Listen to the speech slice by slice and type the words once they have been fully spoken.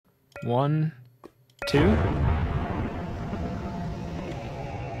1, 2.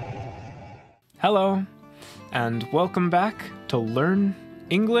 Hello, and welcome back to Learn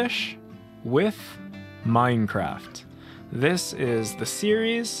English with Minecraft. This is the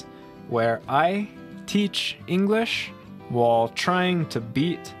series where I teach English while trying to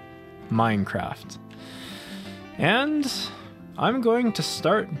beat Minecraft. And I'm going to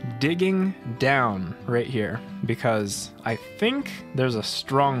start digging down right here because I think there's a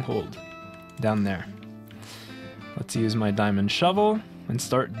stronghold down there. Let's use my diamond shovel and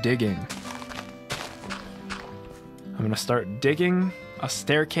start digging. I'm going to start digging a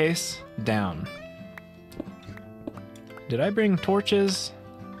staircase down. Did I bring torches?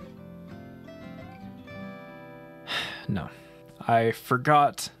 No. I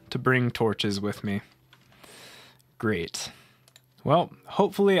forgot to bring torches with me. Great. Well,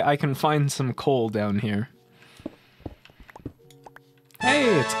 hopefully I can find some coal down here.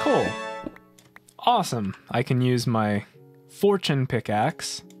 Hey, it's coal! Awesome! I can use my fortune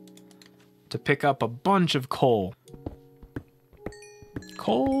pickaxe to pick up a bunch of coal.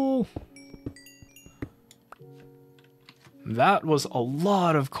 Coal! That was a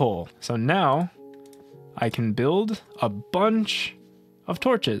lot of coal. So now I can build a bunch of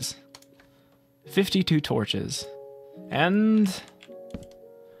torches. 52 torches. And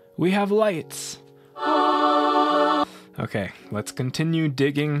we have lights. Okay, let's continue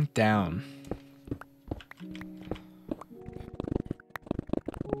digging down.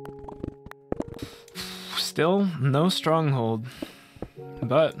 Still no stronghold,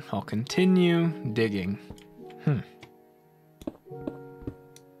 but I'll continue digging.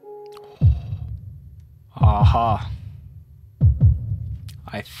 Aha.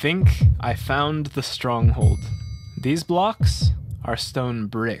 I think I found the stronghold. These blocks are stone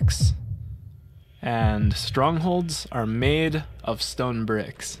bricks, and strongholds are made of stone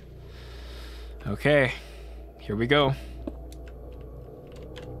bricks. Okay, here we go.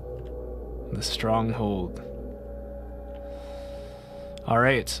 The stronghold.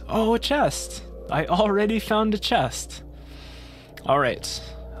 Alright, oh, a chest! I already found a chest. Alright,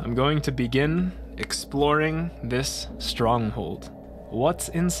 I'm going to begin exploring this stronghold. What's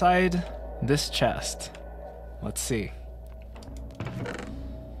inside this chest? Let's see.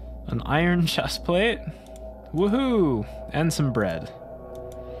 An iron chest plate. Woohoo! And some bread.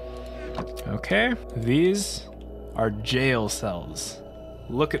 Okay, these are jail cells.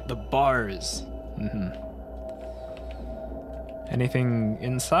 Look at the bars. Anything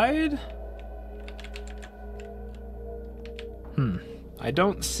inside? I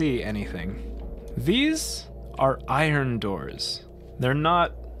don't see anything. These are iron doors. They're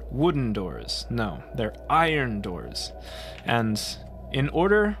not wooden doors. No, they're iron doors. And in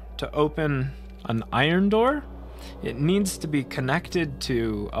order to open an iron door, it needs to be connected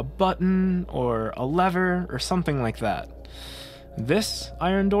to a button or a lever or something like that. This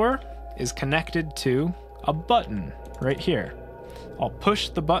iron door is connected to a button right here. I'll push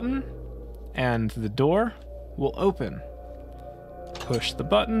the button and the door will open. Push the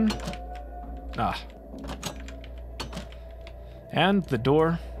button. And the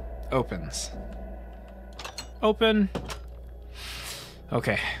door opens. Open.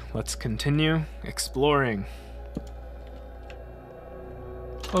 Okay, let's continue exploring.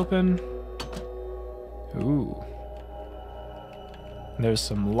 Open. Ooh. There's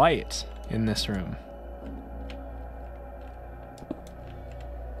some light in this room.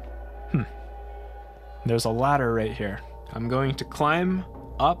 There's a ladder right here. I'm going to climb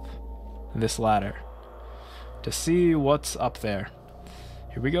up this ladder to see what's up there.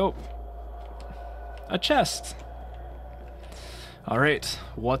 Here we go. A chest. Alright,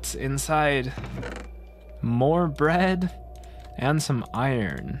 what's inside? More bread and some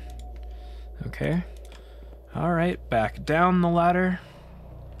iron. Okay. Alright, back down the ladder.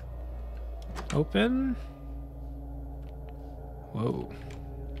 Open. Whoa.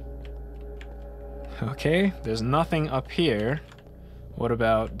 Okay, there's nothing up here. What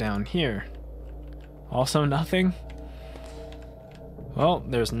about down here? Also nothing? Well,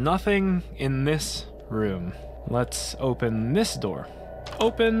 there's nothing in this room. Let's open this door.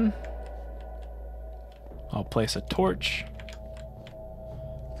 Open. I'll place a torch.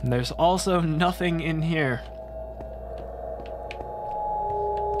 And there's also nothing in here.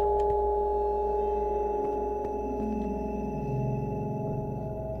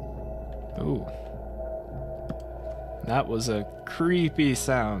 Ooh. That was a creepy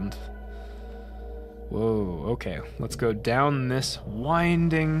sound. Whoa, okay. Let's go down this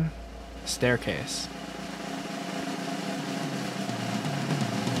winding staircase.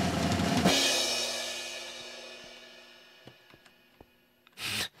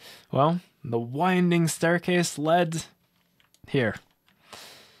 Well, the winding staircase led here.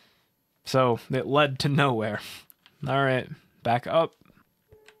 So it led to nowhere. Alright, back up.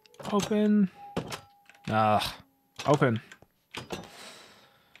 Open. Open.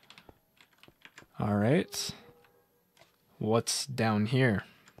 Alright. What's down here?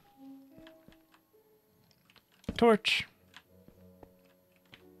 Torch.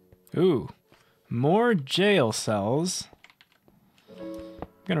 Ooh, more jail cells.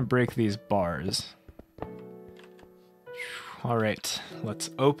 I'm gonna break these bars. Alright, let's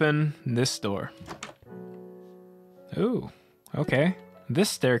open this door. Ooh, okay. This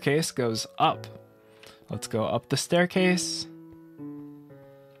staircase goes up. Let's go up the staircase.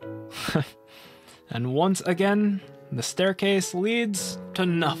 And once again, the staircase leads to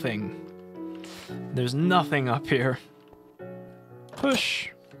nothing. There's nothing up here. Push.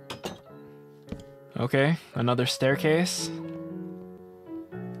 Okay, another staircase.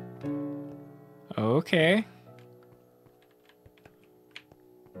 Okay.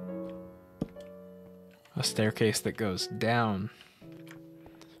 A staircase that goes down.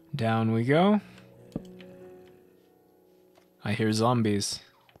 Down we go. I hear zombies.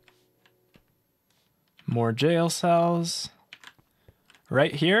 More jail cells.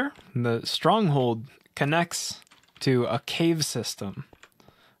 Right here, the stronghold connects to a cave system.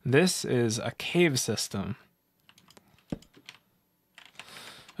 This is a cave system.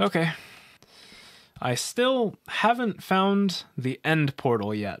 Okay. I still haven't found the end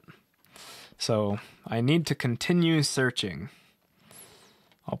portal yet, so I need to continue searching.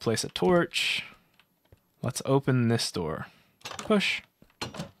 I'll place a torch. Let's open this door. Push.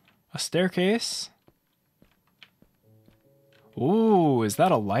 A staircase. Ooh, is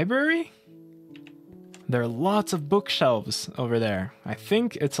that a library? There are lots of bookshelves over there. I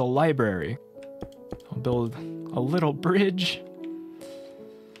think it's a library. I'll build a little bridge.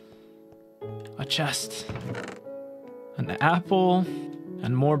 A chest. An apple.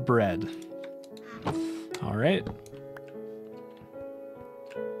 And more bread. Alright.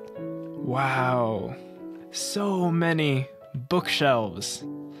 Wow. So many bookshelves.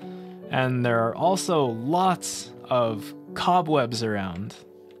 And there are also lots of cobwebs around.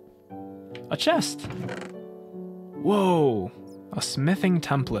 A chest. Whoa. A smithing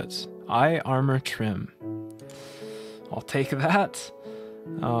template. Eye armor trim. I'll take that.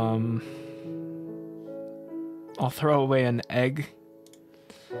 I'll throw away an egg.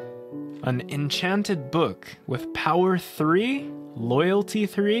 An enchanted book with power 3, loyalty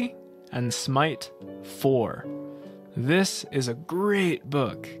 3, and smite 4. This is a great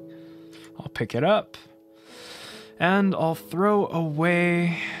book. I'll pick it up. And I'll throw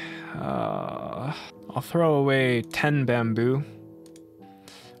away... I'll throw away 10 bamboo.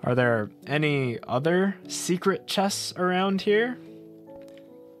 Are there any other secret chests around here?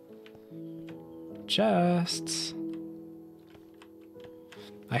 Chests.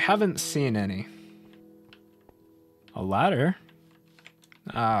 I haven't seen any. A ladder?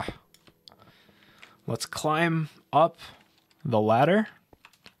 Let's climb up the ladder.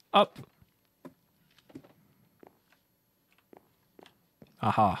 Up.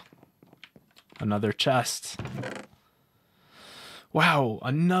 Aha. Another chest. Wow,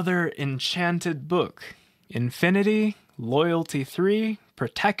 another enchanted book. Infinity, loyalty 3,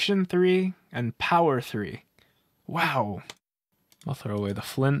 protection 3, and power 3. Wow. I'll throw away the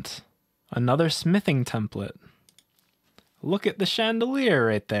flint. Another smithing template. Look at the chandelier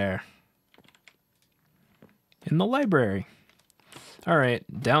right there. In the library.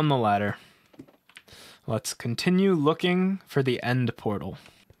 Alright, down the ladder. Let's continue looking for the end portal.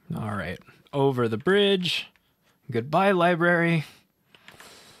 Alright, over the bridge. Goodbye, library.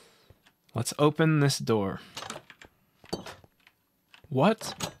 Let's open this door.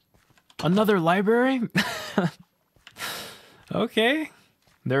 What? Another library? Okay.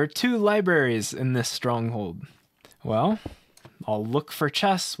 There are 2 libraries in this stronghold. Well, I'll look for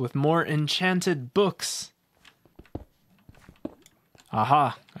chests with more enchanted books.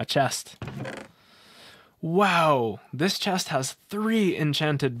 Aha, a chest. Wow, this chest has 3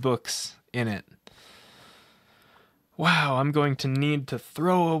 enchanted books in it. Wow, I'm going to need to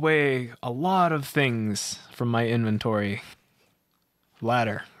throw away a lot of things from my inventory.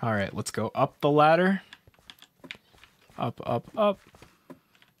 Ladder. Alright, let's go up the ladder. Up, up, up.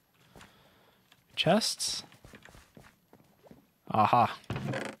 Chests. Aha.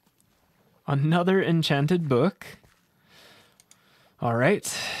 Another enchanted book.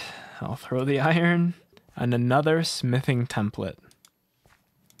 Alright, I'll throw the iron and another smithing template.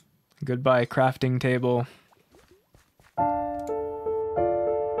 Goodbye, crafting table.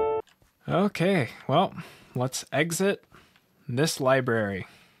 Okay, well, let's exit this library.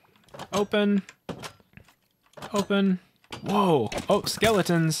 Open. Open. Whoa. Oh,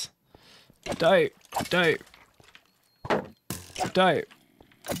 skeletons. Die. Die. Die.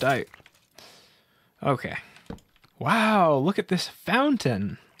 Die. Okay. Wow, look at this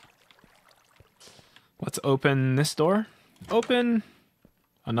fountain. Let's open this door. Open.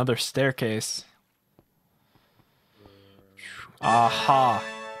 Another staircase. Aha.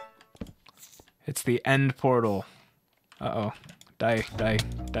 It's the end portal. Uh-oh. Die, die,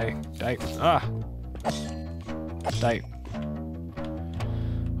 die, die. Ah. Die.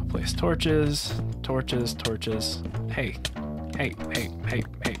 I'll place torches, torches, torches. Hey. Hey, hey, hey,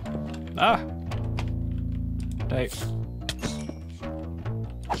 hey. Ah. Die.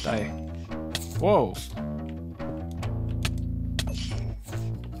 Die. Whoa.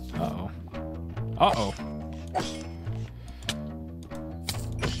 Uh-oh. Uh-oh.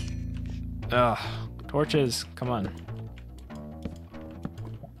 Ugh. Torches, come on.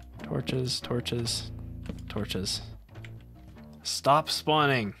 Torches, torches, torches. Stop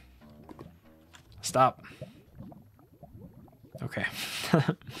spawning. Stop. Okay.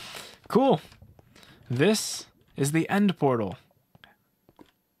 Cool. This is the end portal.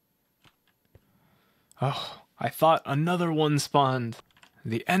 Oh, I thought another one spawned.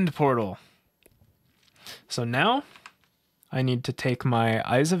 The end portal. So now I need to take my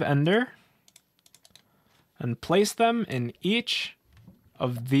Eyes of Ender and place them in each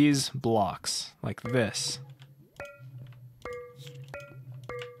of these blocks, like this.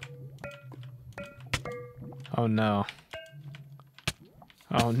 Oh no.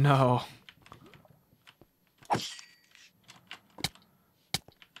 Oh no.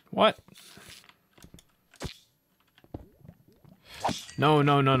 What? No,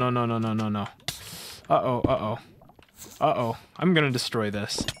 no, no, no, no, no, no, no, no. Uh-oh, uh-oh. Uh-oh. I'm gonna destroy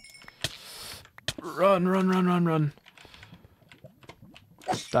this. Run, run, run, run, run.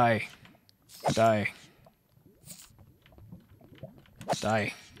 Die. Die.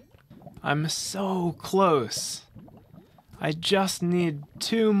 Die. I'm so close. I just need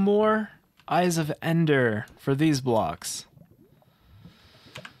 2 more Eyes of Ender for these blocks.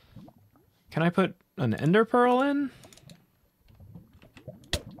 Can I put an Ender Pearl in?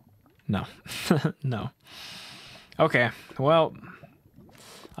 No. No. Okay, well,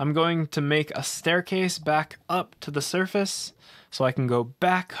 I'm going to make a staircase back up to the surface so I can go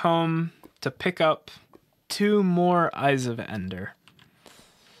back home to pick up 2 more Eyes of Ender.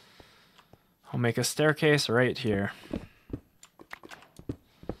 I'll make a staircase right here.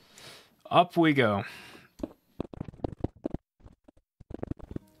 Up we go.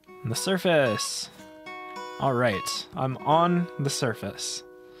 The surface. All right, I'm on the surface.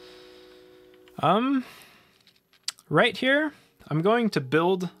 Right here, I'm going to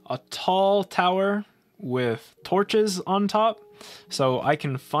build a tall tower with torches on top so I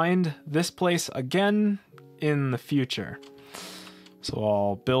can find this place again in the future. So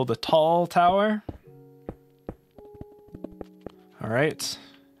I'll build a tall tower. All right,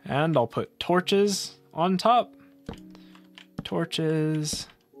 and I'll put torches on top. Torches,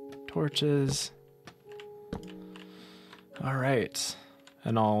 torches. All right,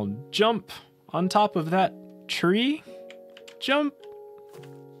 and I'll jump on top of that tree. Jump.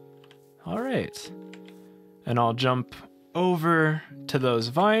 All right, and I'll jump over to those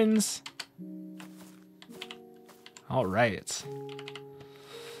vines. All right.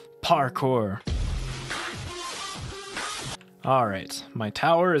 Parkour. All right, my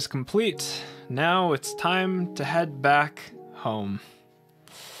tower is complete. Now it's time to head back home.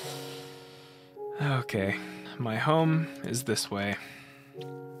 Okay, my home is this way.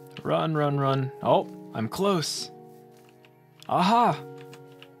 Run, run, run. Oh, I'm close. Aha!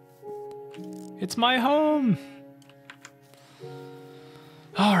 It's my home!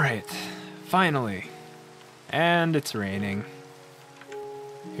 All right, finally. And it's raining.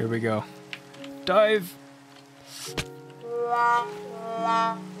 Here we go. Dive!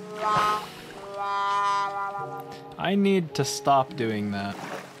 I need to stop doing that.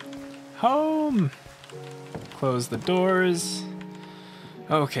 Home! Close the doors.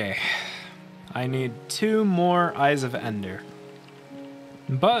 Okay. I need 2 more Eyes of Ender.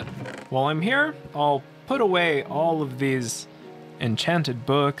 But while I'm here, I'll put away all of these enchanted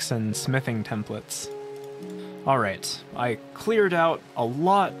books and smithing templates. Alright, I cleared out a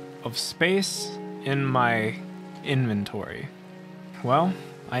lot of space in my inventory. Well,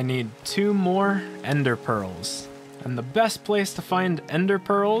 I need 2 more Ender Pearls, and the best place to find Ender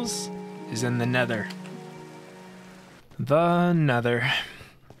Pearls is in the Nether. The Nether.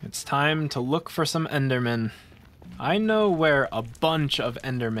 It's time to look for some Endermen. I know where a bunch of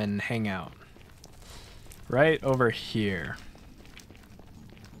Endermen hang out. Right over here.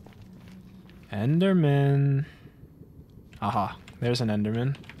 Enderman. Aha, there's an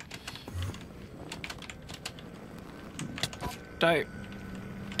Enderman. Die.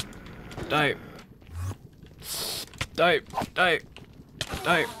 Die. Die. Die.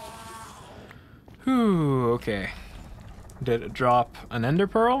 Die. Whew, okay. Did it drop an ender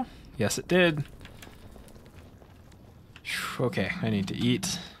pearl? Yes, it did. Okay, I need to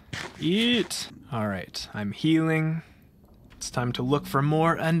eat. Eat! Alright, I'm healing. It's time to look for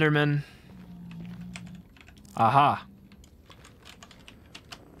more Endermen. Aha!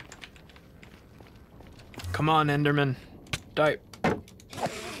 Come on, Enderman. Die.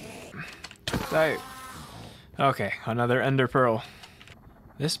 Die. Okay, another ender pearl.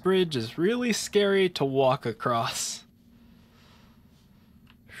 This bridge is really scary to walk across.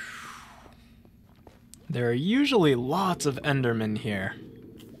 There are usually lots of Endermen here.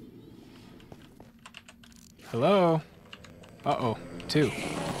 Hello? Uh-oh, 2.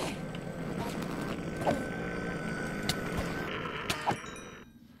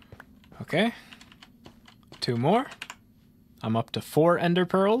 Okay. 2 more. I'm up to 4 ender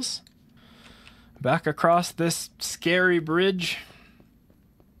pearls. Back across this scary bridge.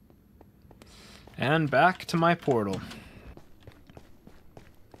 And back to my portal.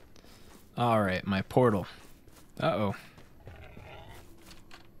 Alright, my portal. Uh-oh.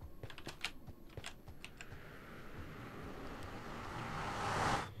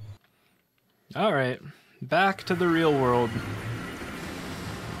 Alright, back to the real world.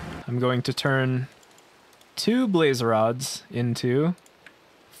 I'm going to turn 2 blaze rods into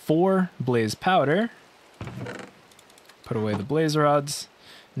 4 blaze powder. Put away the blaze rods.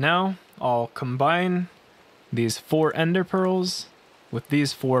 Now I'll combine these 4 ender pearls with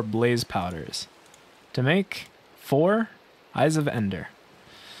these 4 blaze powders to make 4 eyes of ender.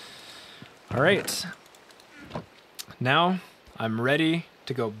 Alright. Now I'm ready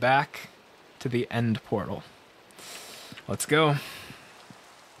to go back to the end portal. Let's go.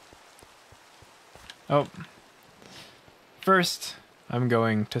 Oh. First, I'm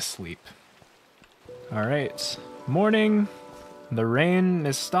going to sleep. Alright. Morning. The rain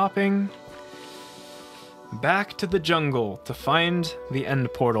is stopping. Back to the jungle to find the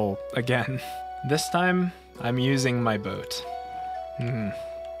end portal again. This time, I'm using my boat. I'm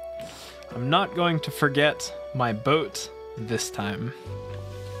not going to forget my boat this time.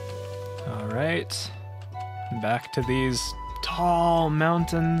 Alright. Back to these tall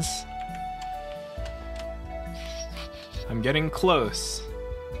mountains. I'm getting close.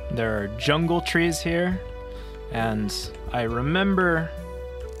 There are jungle trees here, and I remember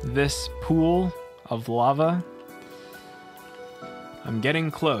this pool of lava. I'm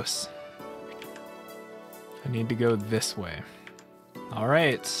getting close. I need to go this way.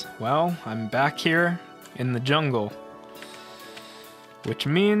 Alright, well, I'm back here in the jungle, which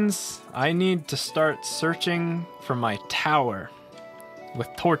means I need to start searching for my tower with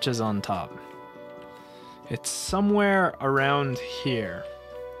torches on top. It's somewhere around here.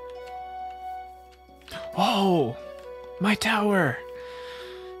 Oh, my tower!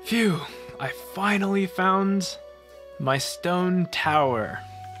 Phew, I finally found my stone tower.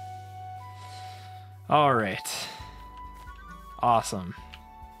 All right. Awesome.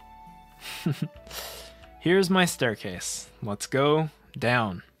 Here's my staircase. Let's go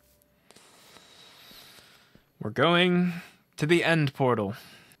down. We're going to the end portal.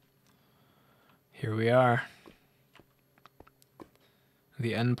 Here we are.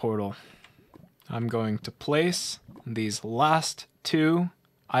 The end portal. I'm going to place these last 2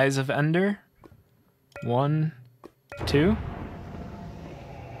 eyes of ender. 1, 2.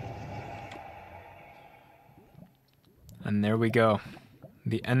 And there we go.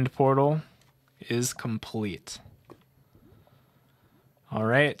 The end portal is complete.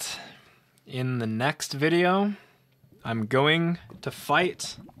 Alright. In the next video, I'm going to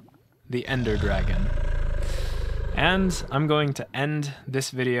fight the Ender Dragon. And I'm going to end this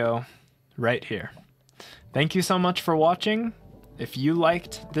video right here. Thank you so much for watching. If you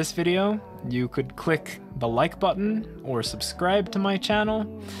liked this video, you could click the like button or subscribe to my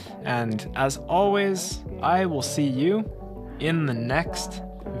channel. And as always, I will see you in the next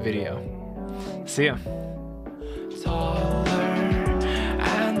video. See ya.